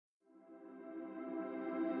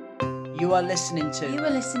You are listening to You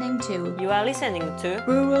are listening to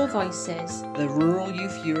Rural Voices, the Rural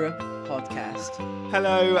Youth Europe podcast.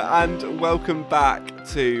 Hello and welcome back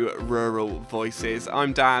to Rural Voices.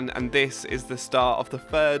 I'm Dan and this is the start of the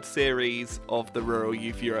third series of the Rural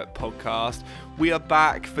Youth Europe podcast. We are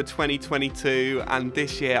back for 2022 and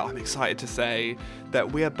this year I'm excited to say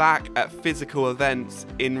that we are back at physical events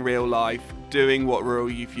in real life, doing what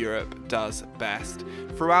Rural Youth Europe does best.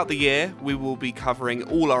 Throughout the year, we will be covering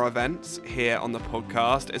all our events here on the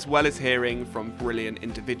podcast, as well as hearing from brilliant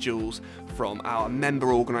individuals from our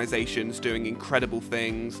member organisations doing incredible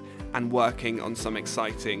things and working on some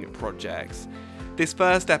exciting projects. This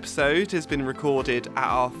first episode has been recorded at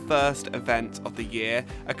our first event of the year.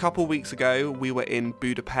 A couple weeks ago, we were in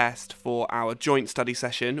Budapest for our joint study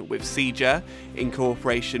session with CEJA in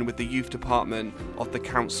cooperation with the Youth Department of the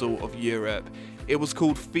Council of Europe. It was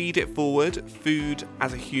called Feed It Forward, Food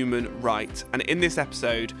as a Human Right. And in this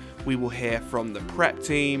episode, we will hear from the prep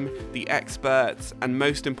team, the experts, and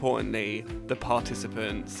most importantly, the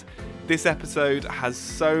participants. This episode has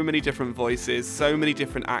so many different voices, so many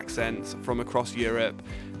different accents from across Europe.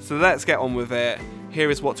 So let's get on with it. Here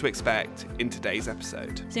is what to expect in today's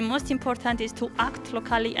episode. The most important is to act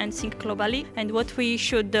locally and think globally. And what we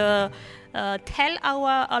should tell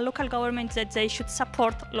our local government that they should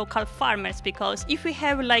support local farmers, because if we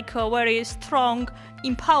have like a very strong,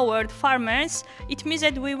 empowered farmers, it means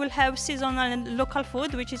that we will have seasonal and local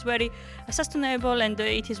food, which is very sustainable and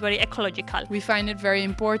it is very ecological. We find it very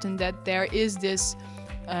important that there is this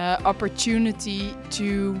opportunity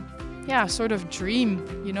to sort of dream,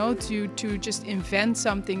 to just invent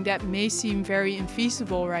something that may seem very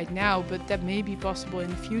infeasible right now, but that may be possible in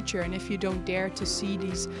the future. And if you don't dare to see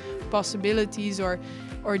these possibilities or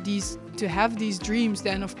these to have these dreams,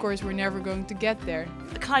 then of course we're never going to get there.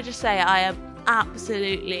 Can I just say I am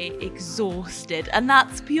absolutely exhausted, and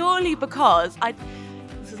that's purely because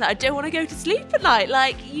I don't want to go to sleep at night.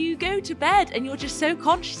 Like, you go to bed and you're just so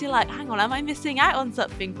conscious, you're like, hang on, am I missing out on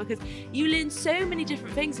something? Because you learn so many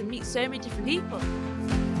different things and meet so many different people.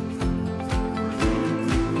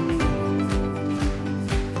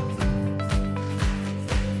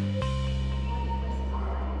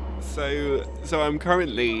 So I'm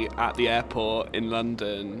currently at the airport in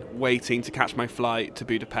London waiting to catch my flight to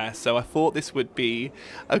Budapest. So I thought this would be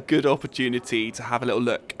a good opportunity to have a little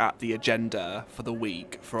look at the agenda for the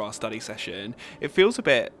week for our study session. It feels a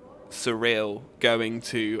bit surreal going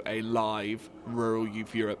to a live Rural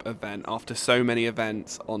Youth Europe event after so many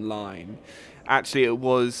events online. Actually, it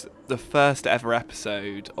was the first ever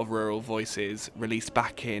episode of Rural Voices released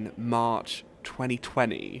back in March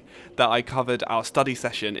 2020 that I covered our study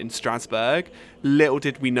session in Strasbourg. Little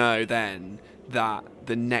did we know then that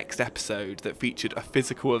the next episode that featured a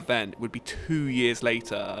physical event would be 2 years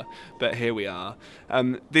later, but here we are.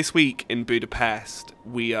 This week in Budapest,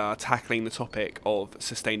 we are tackling the topic of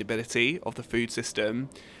sustainability of the food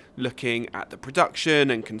system, looking at the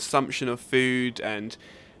production and consumption of food and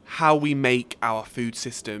how we make our food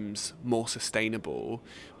systems more sustainable.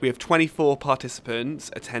 We have 24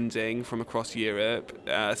 participants attending from across Europe.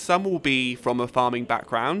 Some will be from a farming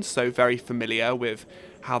background, so very familiar with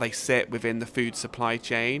how they sit within the food supply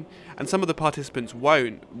chain. And some of the participants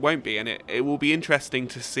won't be, and it will be interesting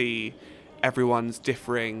to see everyone's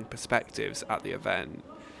differing perspectives at the event.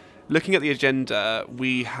 Looking at the agenda,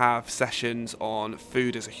 we have sessions on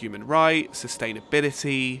food as a human right,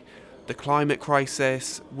 sustainability, the climate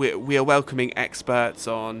crisis. We are welcoming experts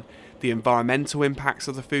on the environmental impacts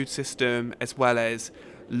of the food system, as well as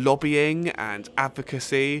lobbying and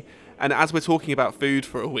advocacy. And as we're talking about food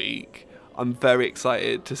for a week, I'm very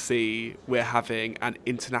excited to see we're having an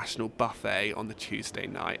international buffet on the Tuesday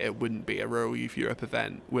night. It wouldn't be a Rural Youth Europe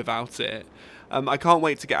event without it. I can't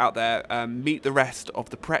wait to get out there, meet the rest of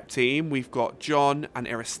the prep team. We've got John and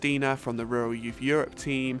Iristina from the Rural Youth Europe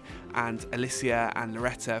team and Alicia and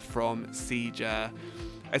Loretta from CEJA,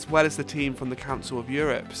 as well as the team from the Council of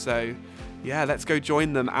Europe. So yeah, let's go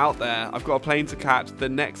join them out there. I've got a plane to catch. The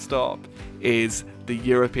next stop is the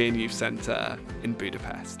European Youth Centre in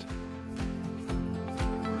Budapest.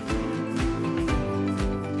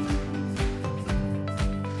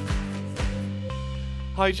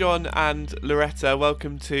 Hi John and Loretta,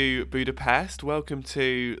 welcome to Budapest, welcome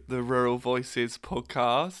to the Rural Voices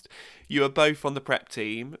podcast. You are both on the prep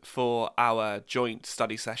team for our joint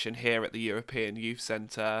study session here at the European Youth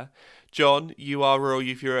Centre. John, you are Rural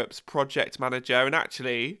Youth Europe's project manager, and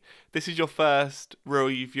actually this is your first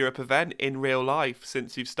Rural Youth Europe event in real life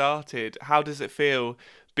since you've started. How does it feel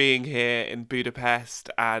being here in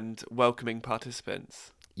Budapest and welcoming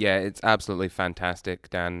participants? Yeah, it's absolutely fantastic,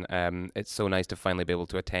 Dan. It's so nice to finally be able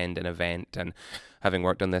to attend an event, and having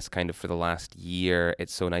worked on this kind of for the last year,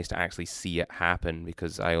 it's so nice to actually see it happen,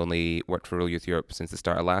 because I only worked for Rural Youth Europe since the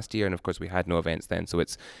start of last year, and of course we had no events then, so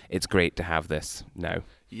it's great to have this now.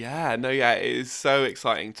 Yeah, it is so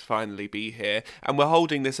exciting to finally be here. And we're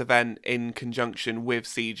holding this event in conjunction with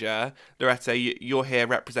CEJA. Loretta, you're here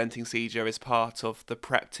representing CEJA as part of the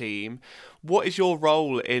prep team. What is your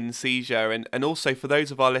role in CEJA? And also, for those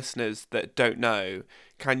of our listeners that don't know,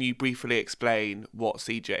 can you briefly explain what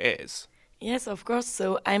CEJA is? Yes, of course.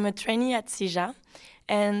 So I'm a trainee at CEJA,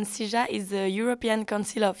 and CEJA is the European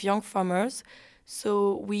Council of Young Farmers.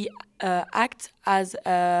 So we act as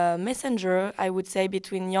a messenger, I would say,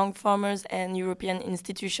 between young farmers and European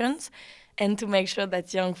institutions, and to make sure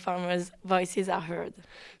that young farmers' voices are heard.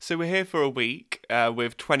 So we're here for a week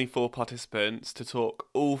with 24 participants to talk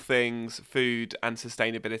all things food and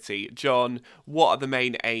sustainability. John, what are the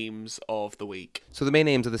main aims of the week? So the main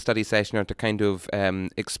aims of the study session are to kind of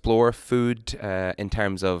explore food in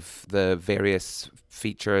terms of the various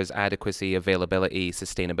features, adequacy, availability,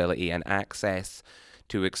 sustainability and access,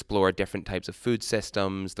 to explore different types of food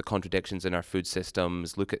systems, the contradictions in our food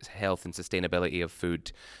systems, look at health and sustainability of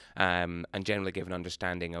food, and generally give an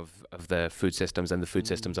understanding of the food systems and the food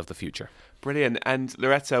systems of the future. Brilliant. And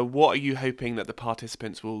Loretta, what are you hoping that the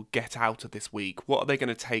participants will get out of this week? What are they going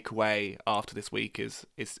to take away after this week is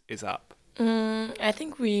up? I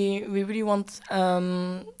think we really want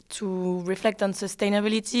to reflect on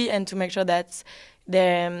sustainability and to make sure that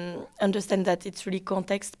they understand that it's really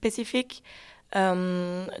context specific,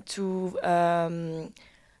 to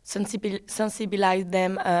sensibilize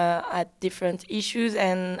them at different issues.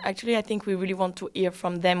 And actually, I think we really want to hear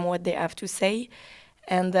from them what they have to say,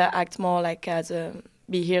 and act more like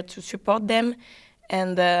be here to support them.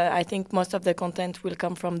 And I think most of the content will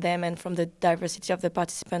come from them and from the diversity of the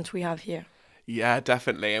participants we have here. Yeah,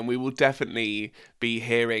 definitely. And we will definitely be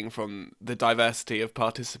hearing from the diversity of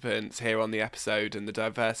participants here on the episode and the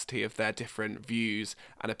diversity of their different views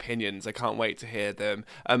and opinions. I can't wait to hear them.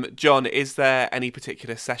 John, is there any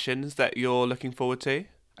particular sessions that you're looking forward to?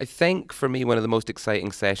 I think for me, one of the most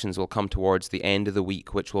exciting sessions will come towards the end of the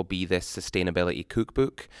week, which will be this sustainability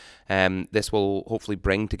cookbook. This will hopefully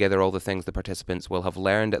bring together all the things the participants will have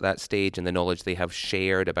learned at that stage and the knowledge they have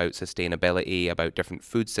shared about sustainability, about different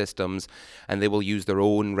food systems, and they will use their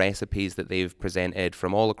own recipes that they've presented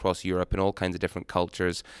from all across Europe and all kinds of different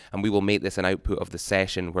cultures, and we will make this an output of the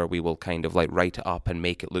session where we will kind of like write it up and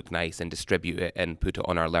make it look nice and distribute it and put it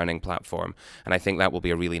on our learning platform. And I think that will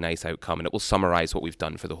be a really nice outcome, and it will summarize what we've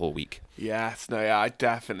done for the whole week. Yes, I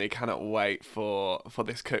definitely cannot wait for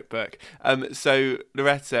this cookbook. So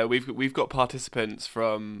Loretta, we've got participants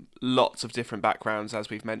from lots of different backgrounds,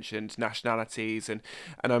 as we've mentioned, nationalities, and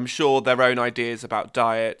I'm sure their own ideas about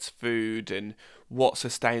diet, food, and what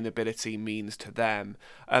sustainability means to them.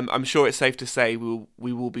 I'm sure it's safe to say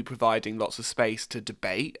we will be providing lots of space to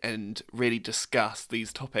debate and really discuss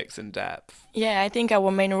these topics in depth. Yeah, I think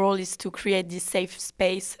our main role is to create this safe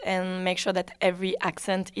space and make sure that every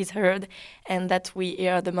accent is heard and that we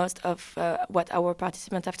hear the most of what our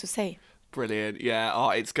participants have to say. Brilliant.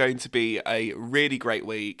 Yeah, it's going to be a really great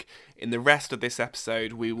week. In the rest of this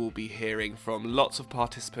episode, we will be hearing from lots of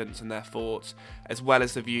participants and their thoughts, as well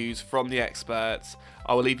as the views from the experts.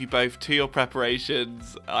 I will leave you both to your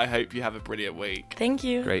preparations. I hope you have a brilliant week. Thank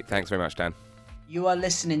you. Great. Thanks very much, Dan. You are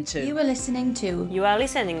listening to You are listening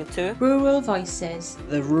to Rural Voices,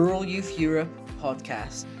 the Rural Youth Europe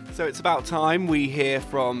podcast. So it's about time we hear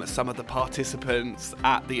from some of the participants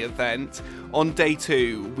at the event. On day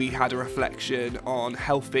 2, we had a reflection on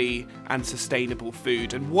healthy and sustainable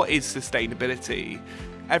food and what is sustainability.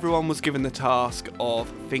 Everyone was given the task of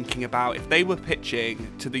thinking about if they were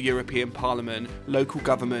pitching to the European Parliament, local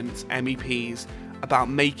governments, MEPs, about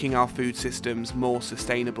making our food systems more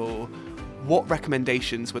sustainable, what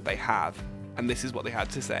recommendations would they have? And this is what they had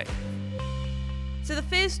to say. So the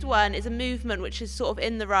first one is a movement which is sort of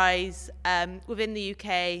in the rise within the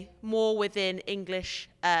UK, more within English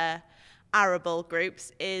arable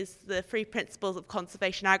groups, is the 3 principles of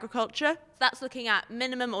conservation agriculture. So that's looking at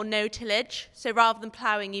minimum or no tillage. So rather than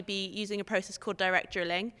ploughing, you'd be using a process called direct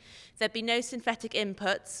drilling. There'd be no synthetic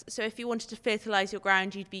inputs. So if you wanted to fertilise your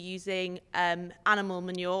ground, you'd be using animal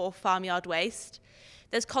manure or farmyard waste.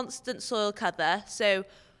 There's constant soil cover. So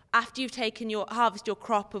after you've harvested your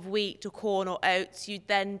crop of wheat or corn or oats, you'd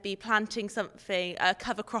then be planting something, a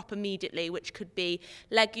cover crop immediately, which could be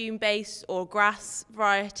legume-based or grass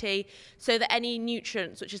variety, so that any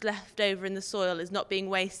nutrients which is left over in the soil is not being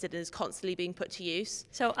wasted and is constantly being put to use.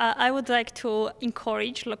 So I would like to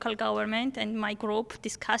encourage local government, and my group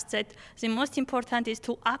discussed that the most important is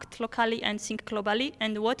to act locally and think globally,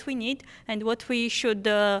 and what we need and what we should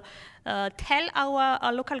tell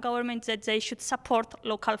our local government that they should support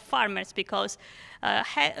local farmers, because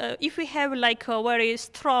if we have like a very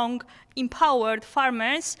strong, empowered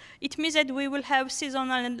farmers, it means that we will have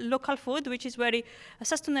seasonal and local food, which is very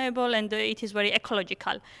sustainable and it is very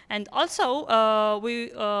ecological. And also, we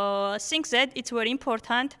think that it's very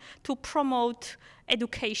important to promote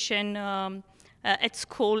education at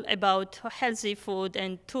school about healthy food,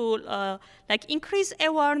 and to increase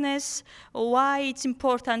awareness why it's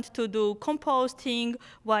important to do composting,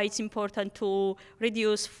 why it's important to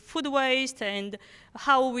reduce food waste, and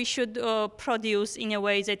how we should produce in a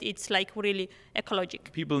way that it's like really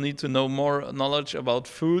ecologic. People need to know more knowledge about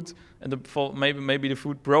food and maybe the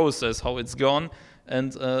food process, how it's gone,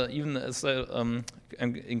 and even as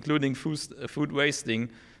including food wasting.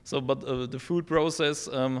 So, but the food process,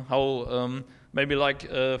 how maybe like,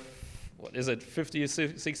 50,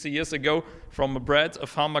 60 years ago, from a bread, a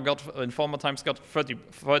farmer in former times got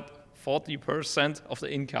 40% of the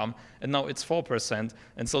income, and now it's 4%.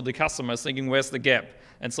 And so the customer is thinking, where's the gap?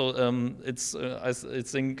 And so I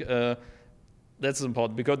think that's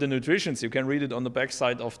important, because the nutrition, you can read it on the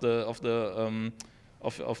backside of the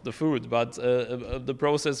food, but the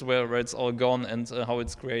process where it's all gone and how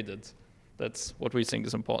it's created. That's what we think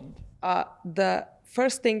is important. The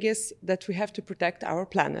first thing is that we have to protect our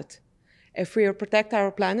planet. If we protect our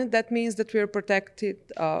planet, that means that we are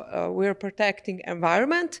protecting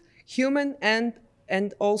environment, human and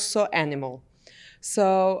also animal.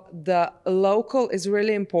 So the local is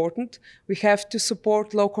really important. We have to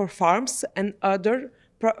support local farms and other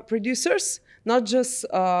producers, not just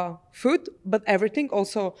food, but everything,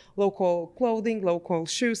 also local clothing, local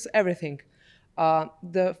shoes, everything.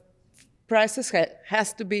 The prices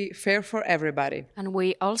has to be fair for everybody. And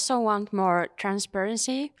we also want more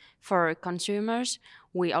transparency for consumers.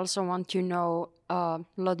 We also want to know a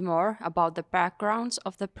lot more about the backgrounds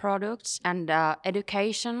of the products, and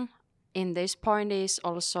education in this point is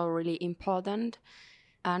also really important,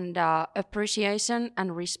 and appreciation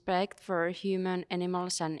and respect for human,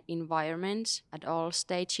 animals and environments at all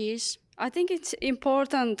stages. I think it's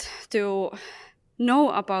important to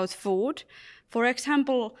know about food. For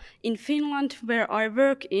example, in Finland, where I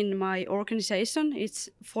work in my organization, it's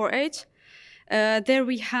 4-H. There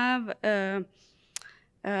we have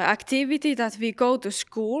activity that we go to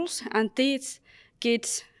schools and teach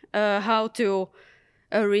kids how to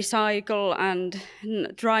recycle and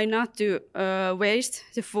try not to waste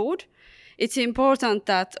the food. It's important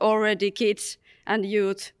that already kids and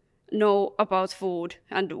youth know about food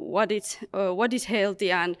and what is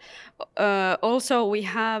healthy. And also we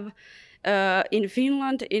have in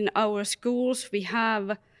Finland, in our schools, we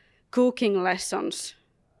have cooking lessons.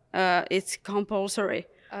 It's compulsory.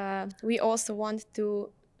 We also want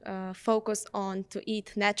to focus on to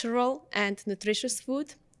eat natural and nutritious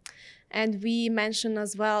food. And we mention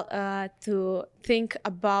as well to think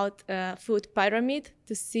about food pyramid,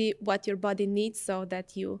 to see what your body needs so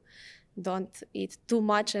that you don't eat too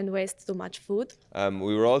much and waste too much food.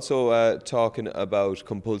 We were also talking about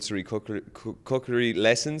compulsory cookery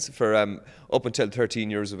lessons for up until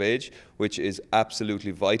 13 years of age, which is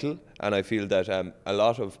absolutely vital. And I feel that a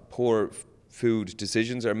lot of poor food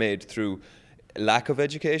decisions are made through lack of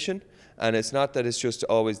education. And it's not that it's just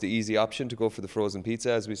always the easy option to go for the frozen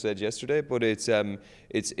pizza, as we said yesterday, but it's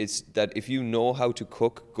that if you know how to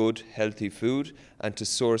cook good, healthy food and to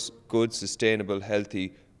source good, sustainable,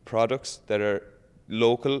 healthy products that are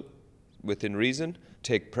local within reason,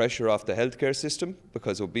 take pressure off the healthcare system,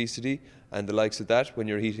 because obesity and the likes of that, when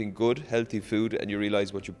you're eating good, healthy food and you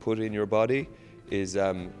realise what you put in your body is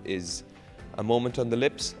a moment on the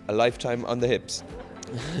lips, a lifetime on the hips.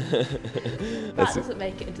 That doesn't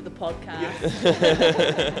make it into the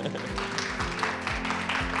podcast.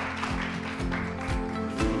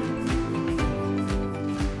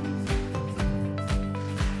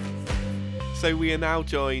 So we are now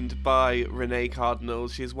joined by Renee Cardinal.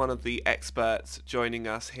 She is one of the experts joining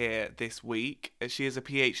us here this week. She is a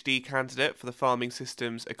PhD candidate for the Farming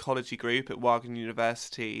Systems Ecology Group at Wageningen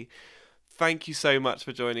University. Thank you so much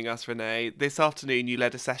for joining us, Renee. This afternoon you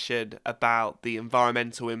led a session about the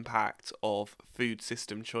environmental impact of food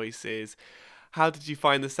system choices. How did you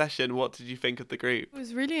find the session? What did you think of the group? It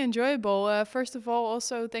was really enjoyable. First of all,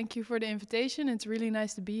 also thank you for the invitation. It's really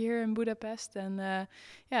nice to be here in Budapest, and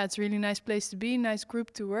yeah, it's a really nice place to be, nice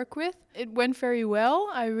group to work with. It went very well.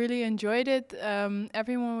 I really enjoyed it.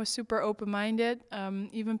 Everyone was super open-minded.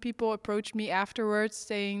 Even people approached me afterwards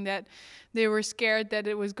saying that they were scared that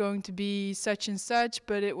it was going to be such and such,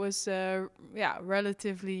 but it was yeah,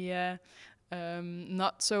 relatively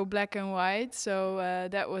not so black and white. So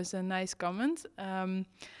that was a nice comment.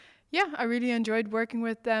 Yeah, I really enjoyed working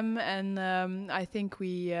with them, and I think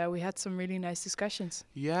we had some really nice discussions.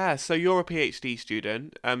 Yeah, so you're a PhD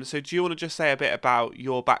student. So do you want to just say a bit about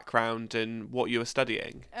your background and what you were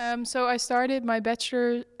studying? So I started my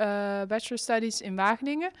bachelor studies in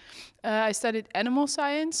Wageningen. I studied animal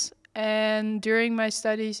science, and during my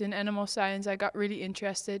studies in animal science, I got really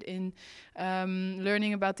interested in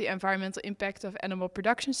learning about the environmental impact of animal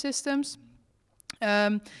production systems.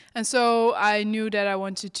 And so I knew that I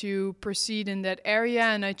wanted to proceed in that area,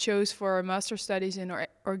 and I chose for master's studies in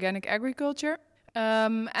organic agriculture.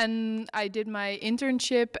 And I did my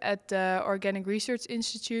internship at the Organic Research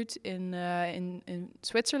Institute in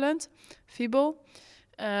Switzerland, FIBEL.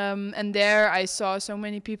 And there I saw so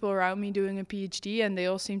many people around me doing a PhD, and they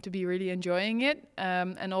all seemed to be really enjoying it.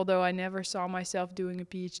 And although I never saw myself doing a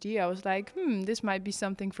PhD, I was like, this might be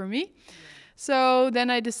something for me. So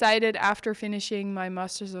then I decided, after finishing my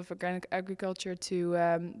Masters of Organic Agriculture, to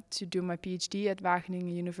do my PhD at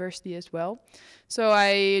Wageningen University as well. So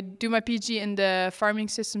I do my PhD in the Farming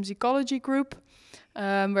Systems Ecology group,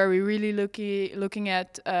 where we're really looking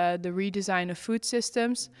at the redesign of food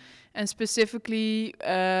systems. And specifically,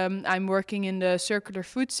 I'm working in the circular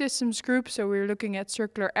food systems group. So we're looking at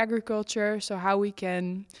circular agriculture, so how we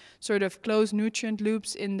can sort of close nutrient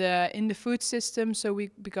loops in the food system, so we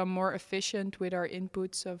become more efficient with our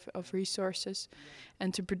inputs of resources,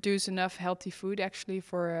 and to produce enough healthy food actually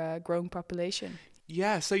for a growing population.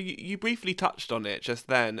 Yeah, so you briefly touched on it just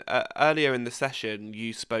then. Earlier in the session,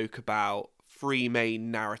 you spoke about 3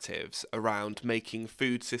 main narratives around making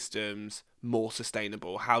food systems more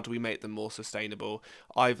sustainable. How do we make them more sustainable?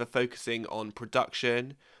 Either focusing on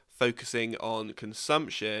production, focusing on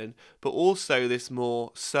consumption, but also this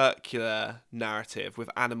more circular narrative with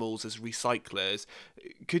animals as recyclers.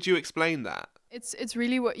 Could you explain that? It's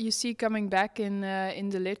really what you see coming back in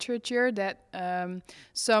the literature, that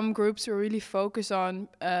some groups will really focus on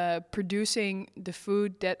producing the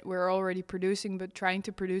food that we're already producing, but trying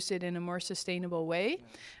to produce it in a more sustainable way.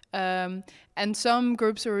 And some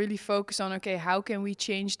groups will really focus on, okay, how can we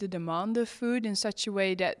change the demand of food in such a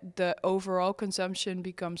way that the overall consumption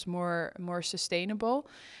becomes more sustainable.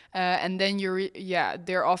 And then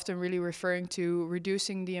they're often really referring to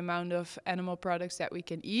reducing the amount of animal products that we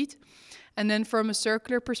can eat. And then from a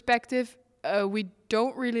circular perspective, we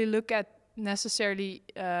don't really look at necessarily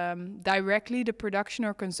directly the production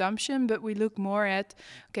or consumption, but we look more at,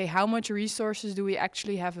 okay, how much resources do we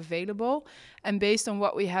actually have available? And based on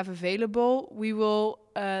what we have available, we will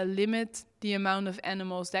limit the amount of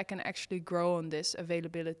animals that can actually grow on this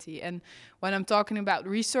availability. And when I'm talking about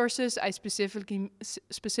resources, I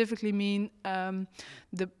specifically mean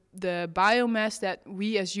the biomass that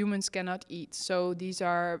we as humans cannot eat. So these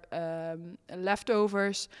are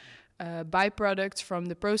leftovers, byproducts from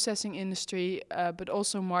the processing industry, but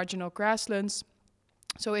also marginal grasslands.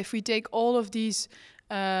 So if we take all of these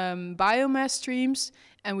biomass streams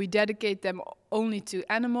and we dedicate them only to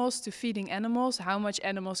animals, to feeding animals, how much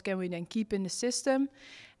animals can we then keep in the system?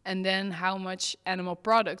 And then how much animal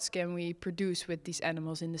products can we produce with these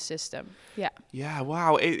animals in the system? Yeah. Yeah,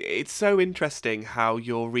 wow. It's so interesting how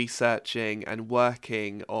you're researching and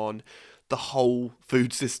working on the whole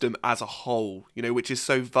food system as a whole, which is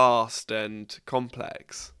so vast and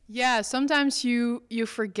complex. Yeah, sometimes you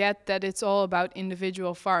forget that it's all about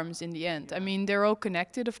individual farms in the end. I mean, they're all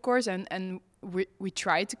connected, of course, and we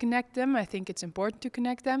try to connect them. I think it's important to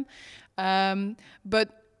connect them.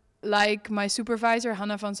 But like my supervisor,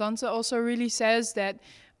 Hanna van Zanten, also really says that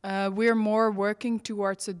we're more working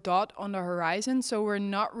towards a dot on the horizon. So we're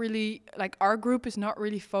not really, our group is not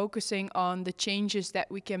really focusing on the changes that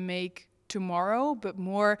we can make tomorrow, but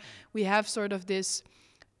more we have sort of this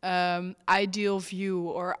ideal view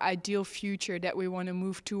or ideal future that we want to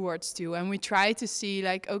move towards to. And we try to see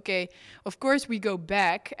okay, of course we go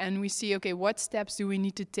back and we see, okay, what steps do we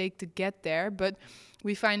need to take to get there? But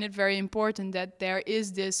we find it very important that there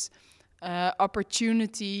is this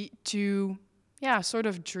opportunity to sort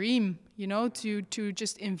of dream, to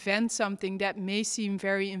just invent something that may seem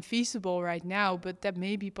very infeasible right now, but that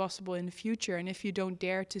may be possible in the future. And if you don't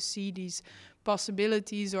dare to see these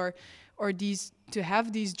possibilities or or to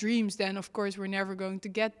have these dreams, then of course we're never going to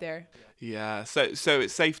get there. Yeah, so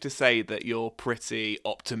it's safe to say that you're pretty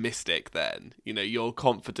optimistic then. You know, you're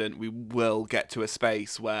confident we will get to a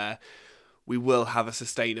space where we will have a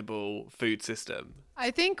sustainable food system.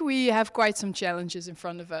 I think we have quite some challenges in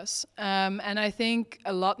front of us. And I think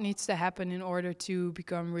a lot needs to happen in order to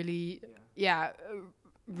become really,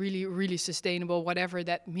 really sustainable, whatever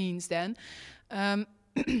that means then.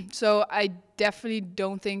 So I definitely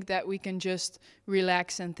don't think that we can just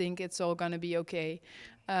relax and think it's all going to be okay.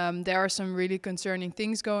 There are some really concerning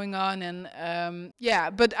things going on. And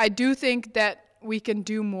but I do think that we can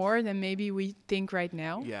do more than maybe we think right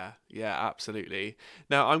now. Yeah, absolutely.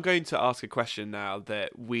 Now, I'm going to ask a question now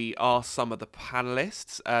that we asked some of the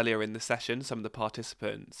panelists earlier in the session, some of the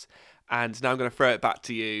participants, and now I'm going to throw it back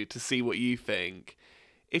to you to see what you think.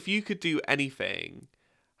 If you could do anything,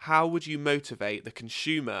 how would you motivate the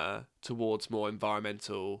consumer towards more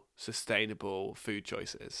environmental, sustainable food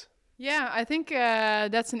choices? Yeah, I think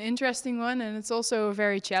that's an interesting one, and it's also a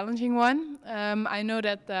very challenging one. I know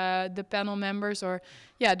that the panel members,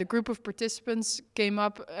 the group of participants came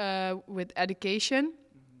up with education.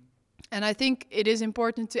 And I think it is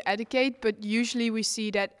important to educate, but usually we see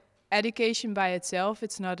that education by itself,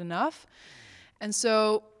 it's not enough. And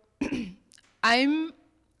so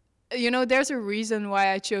there's a reason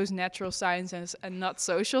why I chose natural sciences and not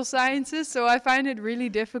social sciences. So I find it really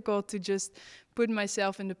difficult to just put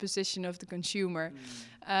myself in the position of the consumer.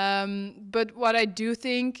 But what I do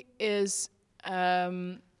think is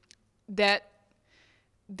that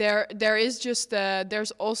there is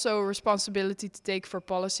there's also a responsibility to take for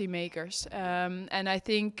policymakers. And I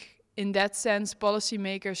think in that sense,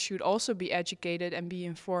 policymakers should also be educated and be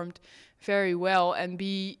informed very well and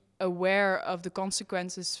be aware of the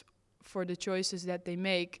consequences for the choices that they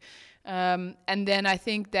make. And then I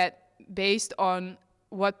think that based on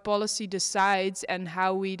what policy decides and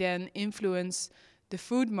how we then influence the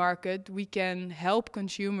food market, we can help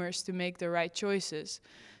consumers to make the right choices.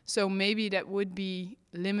 So maybe that would be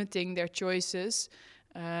limiting their choices.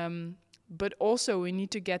 But also we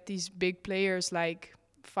need to get these big players like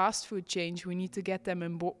fast food chains, we need to get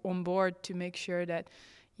them on board to make sure that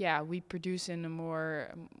we produce in a more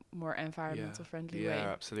environmental friendly way.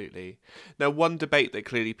 Yeah, absolutely. Now, one debate that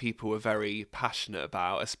clearly people were very passionate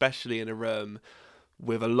about, especially in a room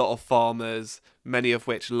with a lot of farmers, many of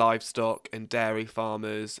which livestock and dairy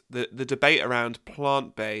farmers, the debate around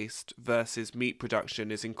plant-based versus meat production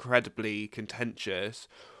is incredibly contentious.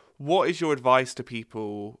 What is your advice to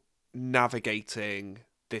people navigating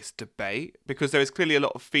this debate? Because there is clearly a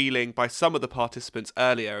lot of feeling by some of the participants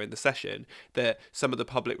earlier in the session that some of the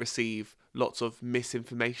public receive lots of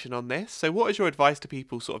misinformation on this. So what is your advice to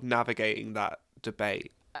people sort of navigating that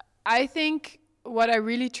debate? I think what I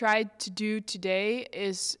really tried to do today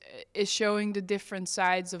is showing the different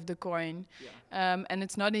sides of the coin. And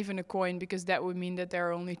it's not even a coin, because that would mean that there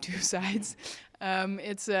are only two sides.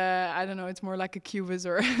 It's I don't know, it's more like a cubus,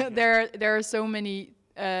 or there are so many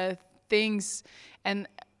things. And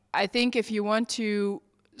I think if you want to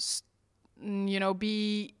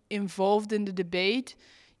be involved in the debate,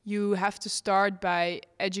 you have to start by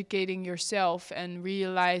educating yourself and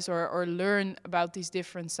realize or learn about these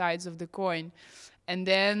different sides of the coin. And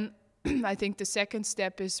then I think the second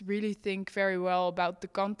step is really think very well about the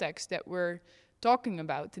context that we're talking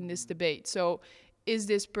about in this debate. So is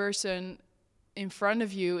this person in front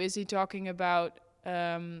of you, is he talking about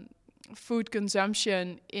food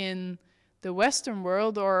consumption in the Western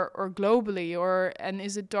world or globally, and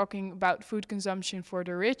is it talking about food consumption for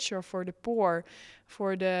the rich or for the poor,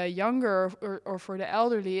 for the younger or for the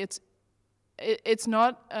elderly? It's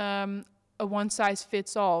not a one size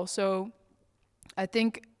fits all. So I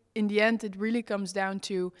think in the end it really comes down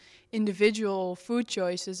to individual food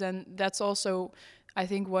choices, and that's also, I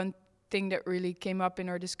think, one thing that really came up in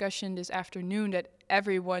our discussion this afternoon, that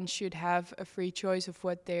everyone should have a free choice of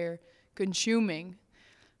what they're consuming.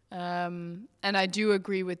 And I do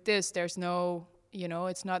agree with this. There's no,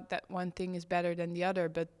 it's not that one thing is better than the other,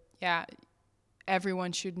 but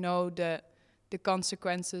everyone should know the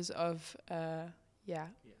consequences of a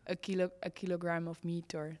kilogram of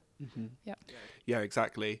meat or Yeah,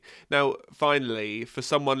 exactly. Now, finally, for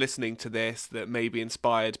someone listening to this that may be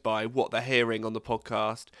inspired by what they're hearing on the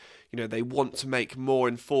podcast, they want to make more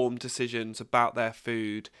informed decisions about their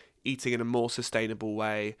food, eating in a more sustainable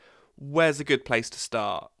way. Where's a good place to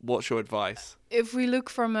start? What's your advice? If we look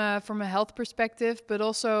from a health perspective, but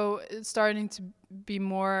also starting to be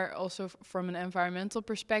more also from an environmental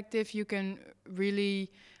perspective, you can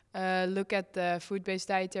really look at the food-based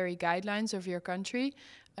dietary guidelines of your country.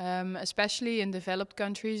 Especially in developed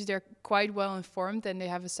countries, they're quite well informed and they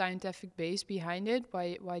have a scientific base behind it,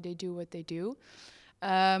 why they do what they do.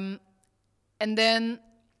 And then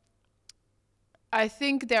I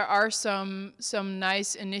think there are some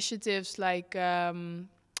nice initiatives like I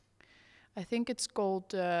think it's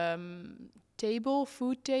called Food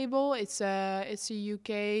Table. It's a UK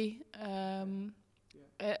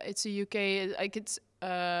like it's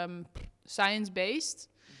science-based.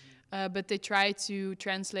 But they try to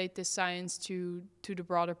translate this science to the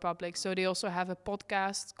broader public. So they also have a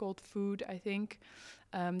podcast called Food, I think.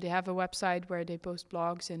 They have a website where they post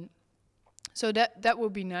blogs, and so that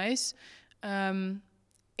would be nice. In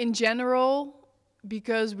general,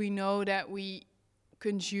 because we know that we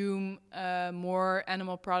consume more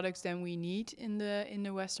animal products than we need in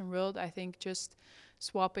the Western world, I think just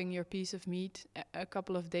swapping your piece of meat a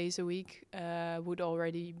couple of days a week would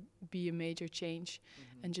already be a major change,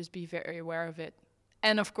 and just be very aware of it.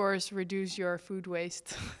 And of course, reduce your food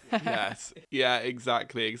waste. Yes. Yeah,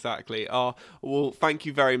 exactly. Oh, well, thank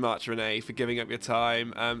you very much, Renee, for giving up your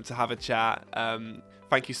time to have a chat.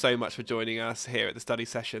 Thank you so much for joining us here at the study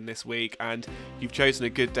session this week, and you've chosen a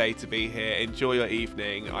good day to be here. Enjoy your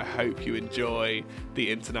evening. I hope you enjoy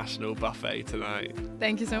the international buffet tonight.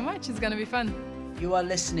 Thank you so much. It's going to be fun. You are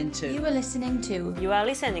listening to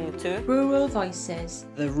Rural Voices,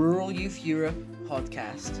 the Rural Youth Europe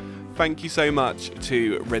podcast. Thank you so much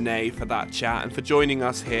to Renee for that chat and for joining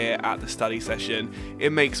us here at the study session.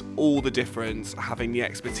 It makes all the difference having the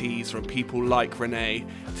expertise from people like Renee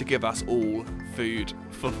to give us all food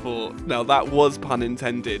for thought. Now that was pun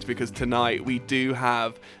intended, because tonight we do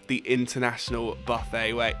have the international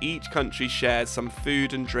buffet where each country shares some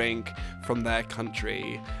food and drink from their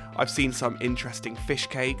country. I've seen some interesting fish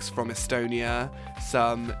cakes from Estonia,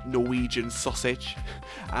 some Norwegian sausage,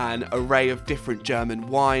 an array of different German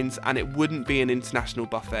wines, and it wouldn't be an international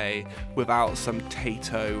buffet without some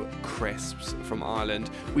Tayto crisps from Ireland.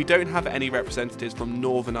 We don't have any representatives from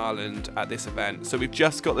Northern Ireland at this event, so we've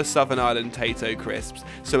just got the Southern Ireland Tayto crisps,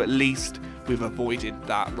 so at least we've avoided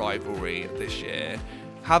that rivalry this year.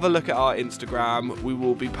 Have a look at our Instagram. We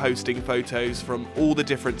will be posting photos from all the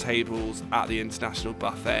different tables at the international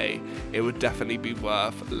buffet. It would definitely be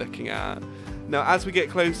worth looking at. Now, as we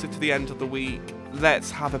get closer to the end of the week,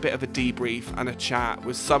 let's have a bit of a debrief and a chat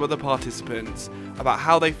with some of the participants about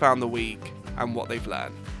how they found the week and what they've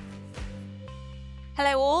learned.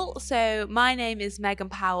 Hello all, so my name is Megan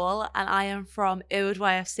Powell and I am from Ywyd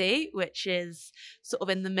YFC, which is sort of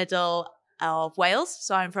in the middle of Wales.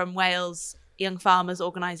 So I'm from Wales Young Farmers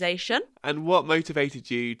Organisation. And what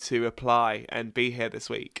motivated you to apply and be here this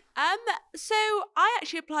week? So I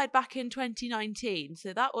actually applied back in 2019,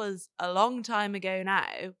 so that was a long time ago now,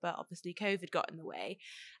 but obviously COVID got in the way.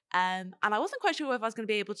 And I wasn't quite sure if I was going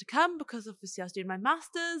to be able to come because obviously I was doing my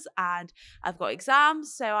master's and I've got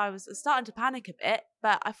exams, so I was starting to panic a bit.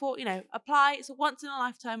 But I thought, apply. It's a once in a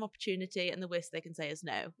lifetime opportunity, and the worst they can say is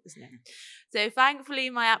no, isn't it? So thankfully,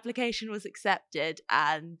 my application was accepted,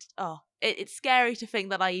 and it's scary to think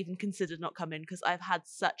that I even considered not coming because I've had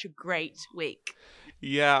such a great week.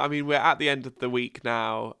 Yeah, I mean, we're at the end of the week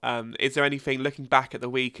now. Is there anything, looking back at the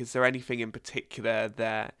week, is there anything in particular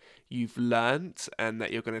that you've learnt and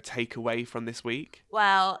that you're going to take away from this week?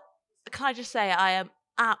 Well, can I just say I am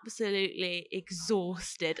absolutely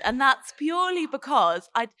exhausted, and that's purely because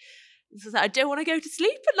I don't want to go to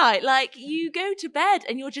sleep at night. Like, you go to bed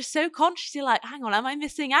and you're just so conscious. You're like, hang on, am I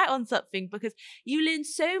missing out on something? Because you learn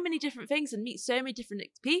so many different things and meet so many different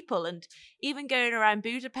people. And even going around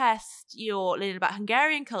Budapest, you're learning about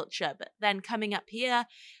Hungarian culture. But then coming up here,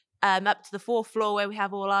 up to the 4th floor where we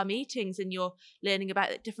have all our meetings, and you're learning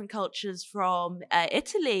about different cultures from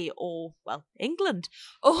Italy or, well, England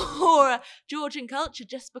or Georgian culture,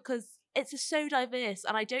 just because it's so diverse.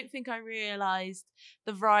 And I don't think I realised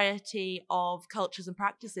the variety of cultures and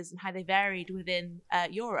practices and how they varied within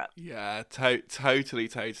Europe. Yeah, totally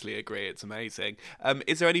agree. It's amazing.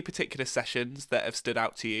 Is there any particular sessions that have stood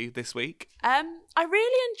out to you this week? I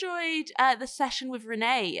really enjoyed the session with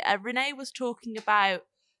Renee. Renee was talking about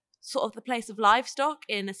sort of the place of livestock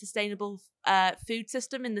in a sustainable food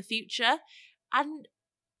system in the future. And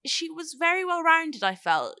she was very well rounded, I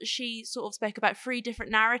felt. She sort of spoke about 3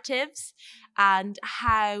 different narratives and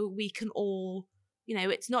how we can all,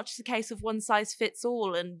 it's not just a case of one size fits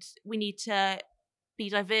all, and we need to be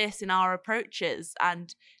diverse in our approaches,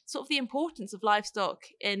 and sort of the importance of livestock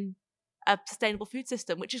in a sustainable food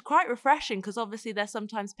system, which is quite refreshing because obviously they're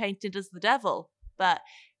sometimes painted as the devil, but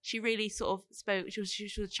she really sort of spoke, she was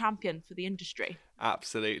a champion for the industry.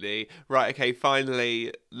 Absolutely. Right, okay,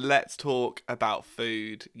 finally, let's talk about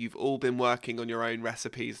food. You've all been working on your own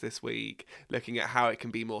recipes this week, looking at how it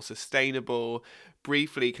can be more sustainable.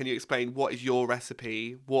 Briefly, can you explain what is your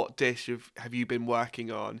recipe? What dish have you been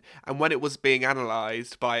working on? And when it was being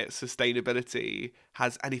analysed by its sustainability,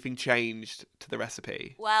 has anything changed to the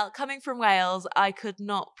recipe? Well, coming from Wales, I could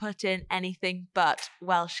not put in anything but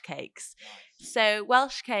Welsh cakes. So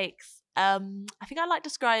Welsh cakes, I think I like to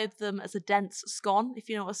describe them as a dense scone, if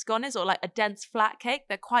you know what a scone is, or like a dense flat cake.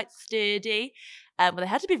 They're quite sturdy. Well, they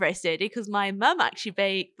had to be very sturdy because my mum actually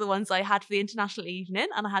baked the ones I had for the international evening,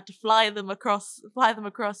 and I had to fly them across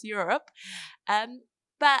Europe.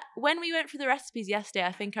 But when we went through the recipes yesterday,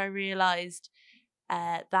 I think I realised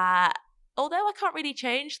that although I can't really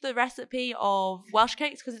change the recipe of Welsh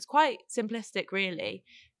cakes because it's quite simplistic, really,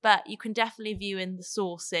 but you can definitely view in the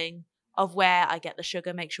sourcing of where I get the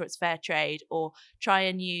sugar, make sure it's fair trade, or try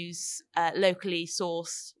and use locally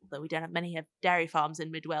sourced, although we don't have many dairy farms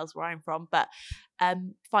in Mid Wales where I'm from, but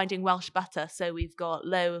finding Welsh butter so we've got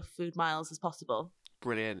low food miles as possible.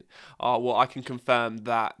 Brilliant. Well, I can confirm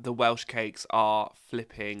that the Welsh cakes are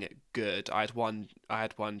flipping good. I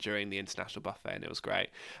had one during the international buffet and it was great.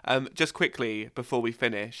 Just quickly before we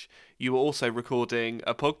finish, you were also recording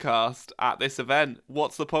a podcast at this event.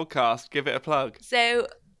 What's the podcast? Give it a plug. So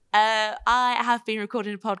I have been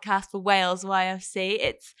recording a podcast for Wales YFC.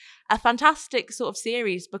 It's a fantastic sort of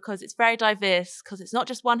series because it's very diverse, because it's not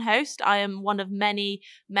just one host. I am one of many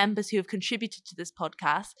members who have contributed to this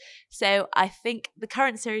podcast. So I think the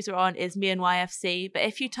current series we're on is me and YFC. But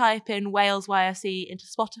if you type in Wales YFC into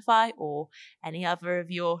Spotify or any other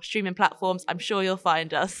of your streaming platforms, I'm sure you'll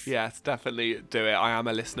find us. Yes, definitely do it. I am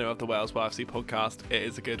a listener of the Wales YFC podcast. It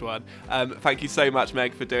is a good one. Thank you so much,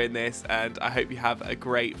 Meg, for doing this. And I hope you have a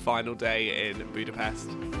great final day in Budapest.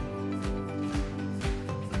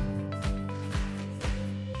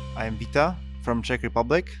 I'm Vita from Czech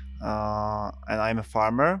Republic, and I'm a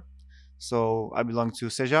farmer. So I belong to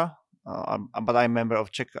SEJA, but I'm a member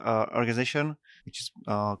of Czech organization, which is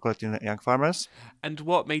collecting young farmers. And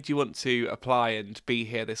what made you want to apply and be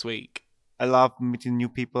here this week? I love meeting new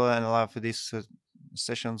people and I love these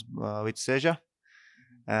sessions with SEJA.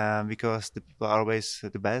 Because the people are always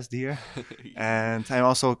the best here. And I'm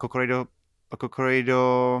also a Cocorido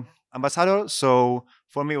ambassador, so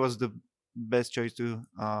for me it was the best choice to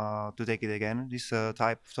take it again, this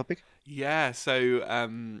type of topic. Yeah, so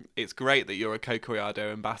it's great that you're a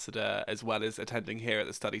Cocorido ambassador as well as attending here at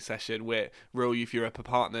the study session. We're Rural Youth Europe are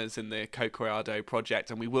partners in the Cocorido project,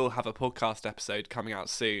 and we will have a podcast episode coming out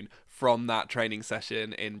soon from that training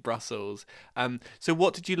session in Brussels. So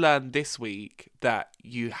what did you learn this week that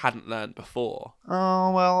you hadn't learned before?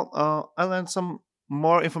 I learned some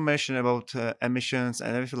more information about emissions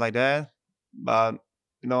and everything like that, but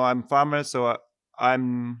I'm a farmer, so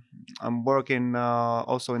I'm working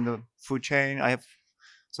also in the food chain.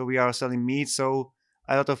 So we are selling meat. So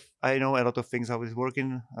I know a lot of things how it's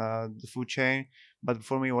working, the food chain. But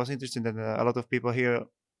for me, it was interesting that a lot of people here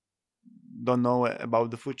don't know about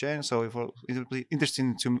the food chain. So it was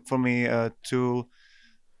interesting for me to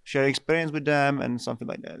share experience with them and something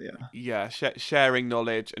like that. Yeah, sharing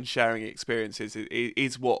knowledge and sharing experiences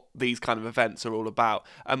is what these kind of events are all about.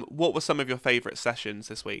 What were some of your favorite sessions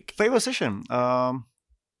this week? Favorite session?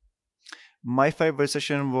 My favorite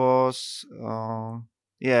session was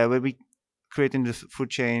where we creating the food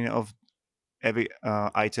chain of every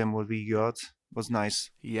item what we got. Was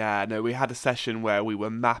nice. Yeah, no, we had a session where we were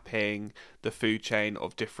mapping the food chain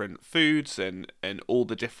of different foods and all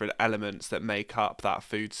the different elements that make up that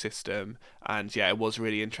food system. And yeah, it was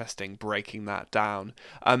really interesting breaking that down.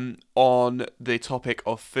 On the topic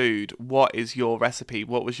of food, what is your recipe?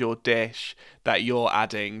 What was your dish that you're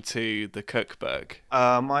adding to the cookbook?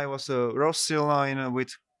 Mine was a roast sea lion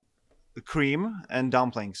with cream and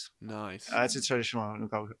dumplings. Nice. It's a traditional in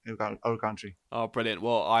our country. Oh, brilliant.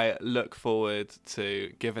 Well, I look forward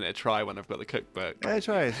to giving it a try when I've got the cookbook. Yeah,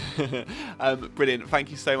 try it. Brilliant.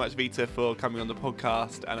 Thank you so much, Vita, for coming on the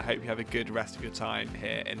podcast, and I hope you have a good rest of your time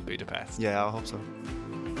here in Budapest. Yeah, I hope so.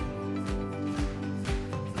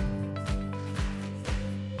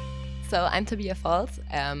 So I'm Tabia Falls.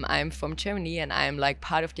 I'm from Germany and I'm like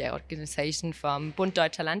part of the organization from Bund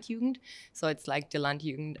Deutscher Landjugend. So it's like the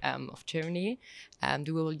Landjugend of Germany.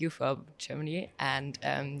 the Rural Youth of Germany. And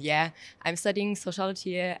I'm studying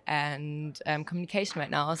sociology and communication right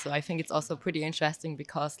now. So I think it's also pretty interesting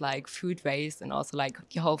because like food waste and also like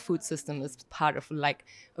the whole food system is part of like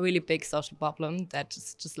a really big social problem that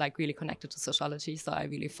is just like really connected to sociology. So I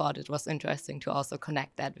really thought it was interesting to also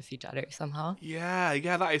connect that with each other somehow. Yeah,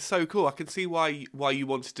 that is so cool. I can see why you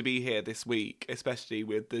wanted to be here this week, especially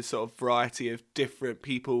with the sort of variety of different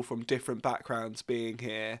people from different backgrounds being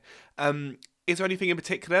here. Is there anything in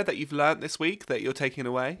particular that you've learned this week that you're taking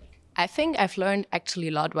away? I think I've learned actually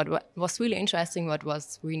a lot. What was really interesting, what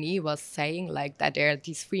was Rini was saying, like that there are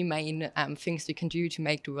these three main things we can do to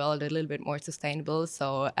make the world a little bit more sustainable.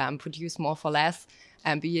 So produce more for less,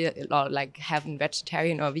 and be like having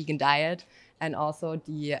vegetarian or vegan diet. And also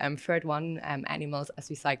the third one, animals as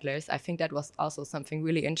recyclers. I think that was also something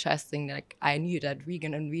really interesting. Like I knew that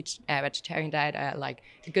vegan and vegetarian diet are like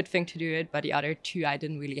a good thing to do it, but the other two I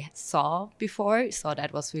didn't really saw before. So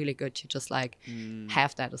that was really good to just like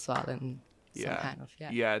have that as well. And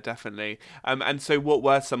yeah, definitely. And so what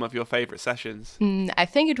were some of your favorite sessions? I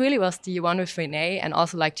think it really was the one with Renee, and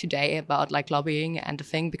also like today about like lobbying and the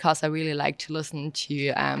thing, because I really like to listen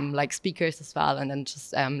to like speakers as well, and then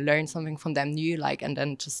just learn something from them new, like, and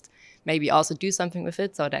then just maybe also do something with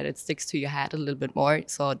it so that it sticks to your head a little bit more.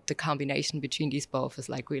 So the combination between these both is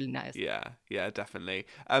like really nice. Yeah, definitely.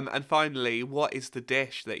 And finally, what is the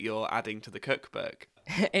dish that you're adding to the cookbook?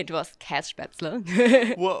 It was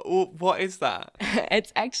Kässpätzle. What is that?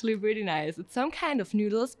 It's actually really nice. It's some kind of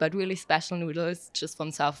noodles, but really special noodles, just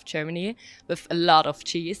from South Germany, with a lot of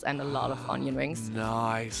cheese and a lot of onion rings.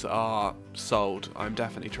 Nice. Sold. I'm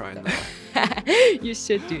definitely trying that. You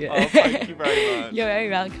should do it. Oh, thank you very much. You're very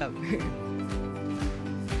welcome.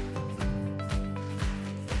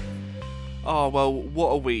 Oh, well, what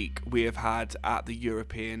a week we have had at the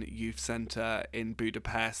European Youth Centre in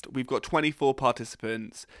Budapest. We've got 24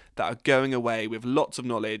 participants that are going away with lots of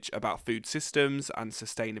knowledge about food systems and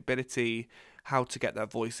sustainability, how to get their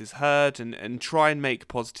voices heard and try and make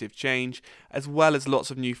positive change, as well as lots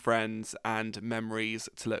of new friends and memories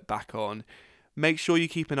to look back on. Make sure you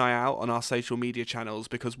keep an eye out on our social media channels,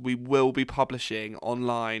 because we will be publishing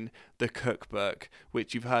online the cookbook,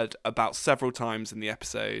 which you've heard about several times in the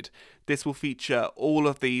episode. This will feature all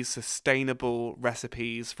of these sustainable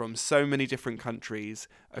recipes from so many different countries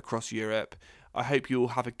across Europe. I hope you will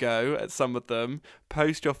have a go at some of them.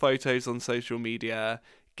 Post your photos on social media.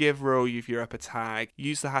 Give Rural Youth Europe a tag.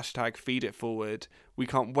 Use the hashtag #FeedItForward. We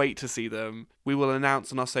can't wait to see them. We will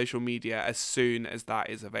announce on our social media as soon as that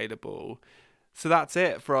is available. So that's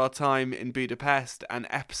it for our time in Budapest and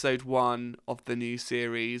episode 1 of the new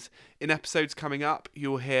series. In episodes coming up,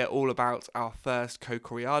 you'll hear all about our first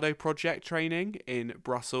Co-Coriado project training in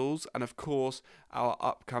Brussels, and of course, our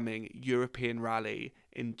upcoming European rally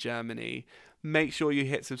in Germany. Make sure you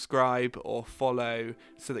hit subscribe or follow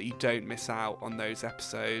so that you don't miss out on those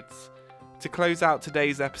episodes. To close out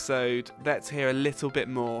today's episode, let's hear a little bit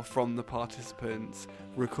more from the participants,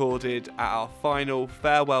 recorded at our final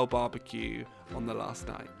farewell barbecue on the last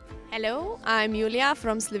night. Hello, I'm Julia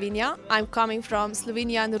from Slovenia. I'm coming from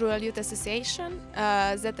Slovenian Rural Youth Association,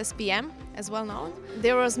 ZSPM, as well known.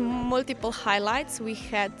 There was multiple highlights. We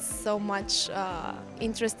had so much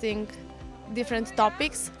interesting different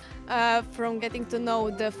topics, from getting to know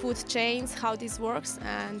the food chains, how this works,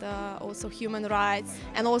 and also human rights,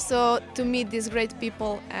 and also to meet these great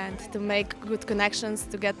people and to make good connections,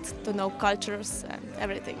 to get to know cultures and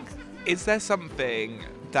everything. Is there something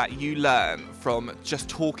that you learn from just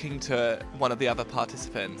talking to one of the other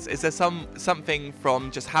participants? Is there something from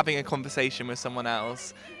just having a conversation with someone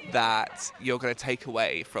else that you're going to take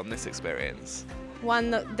away from this experience?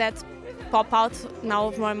 One that pop out now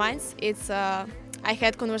of my mind, it's I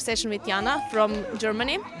had conversation with Jana from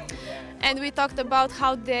Germany, and we talked about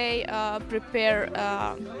how they prepare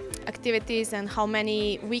activities and how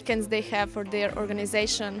many weekends they have for their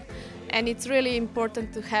organization. And it's really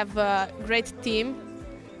important to have a great team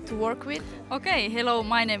to work with. Okay, hello,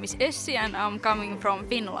 my name is Essi and I'm coming from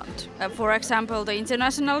Finland. For example, the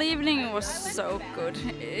international evening was so good.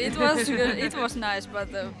 It was nice, but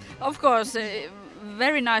of course,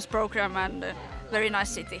 very nice program and very nice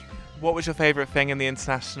city. What was your favorite thing in the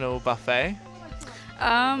international buffet?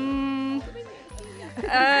 Yeah,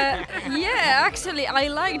 actually I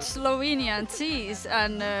liked Slovenian cheese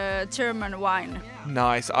and German wine.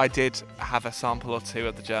 Nice, I did have a sample or two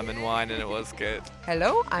of the German wine and it was good.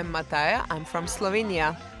 Hello, I'm Mataja, I'm from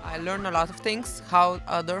Slovenia. I learned a lot of things, how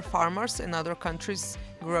other farmers in other countries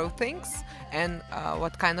grow things and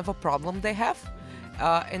what kind of a problem they have.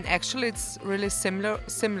 And actually it's really similar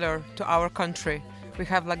to our country. We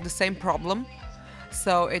have like the same problem.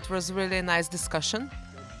 So it was really a nice discussion,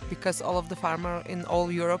 because all of the farmers in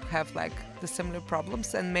all Europe have like the similar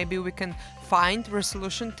problems, and maybe we can find a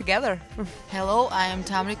solution together. Hello, I am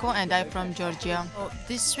Tamriko and I'm from Georgia.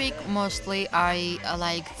 This week mostly I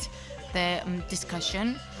liked the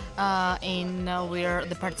discussion where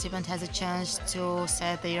the participant has a chance to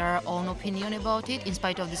say their own opinion about it, in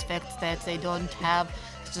spite of the fact that they don't have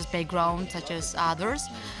such a background such as others.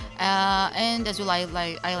 And as well,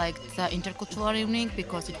 I liked the intercultural evening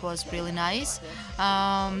because it was really nice.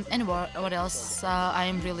 And what else? I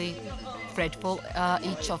am really grateful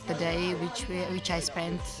each of the day which I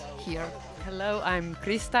spent here. Hello, I'm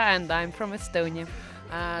Krista and I'm from Estonia.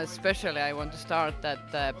 Especially I want to start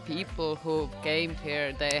that the people who came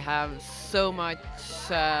here, they have so much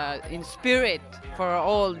in spirit for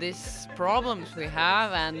all these problems we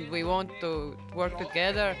have, and we want to work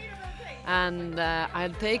together. And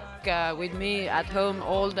I'll take with me at home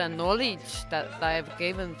all the knowledge that I've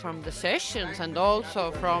given from the sessions and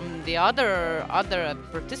also from the other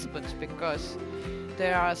participants, because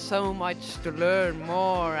there are so much to learn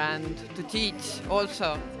more and to teach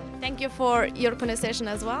also. Thank you for your conversation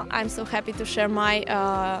as well. I'm so happy to share my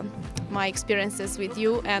experiences with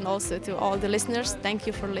you and also to all the listeners. Thank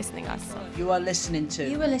you for listening us. You are listening to.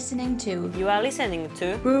 You are listening to. You are listening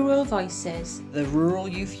to. Rural Voices. The Rural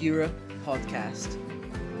Youth Europe podcast.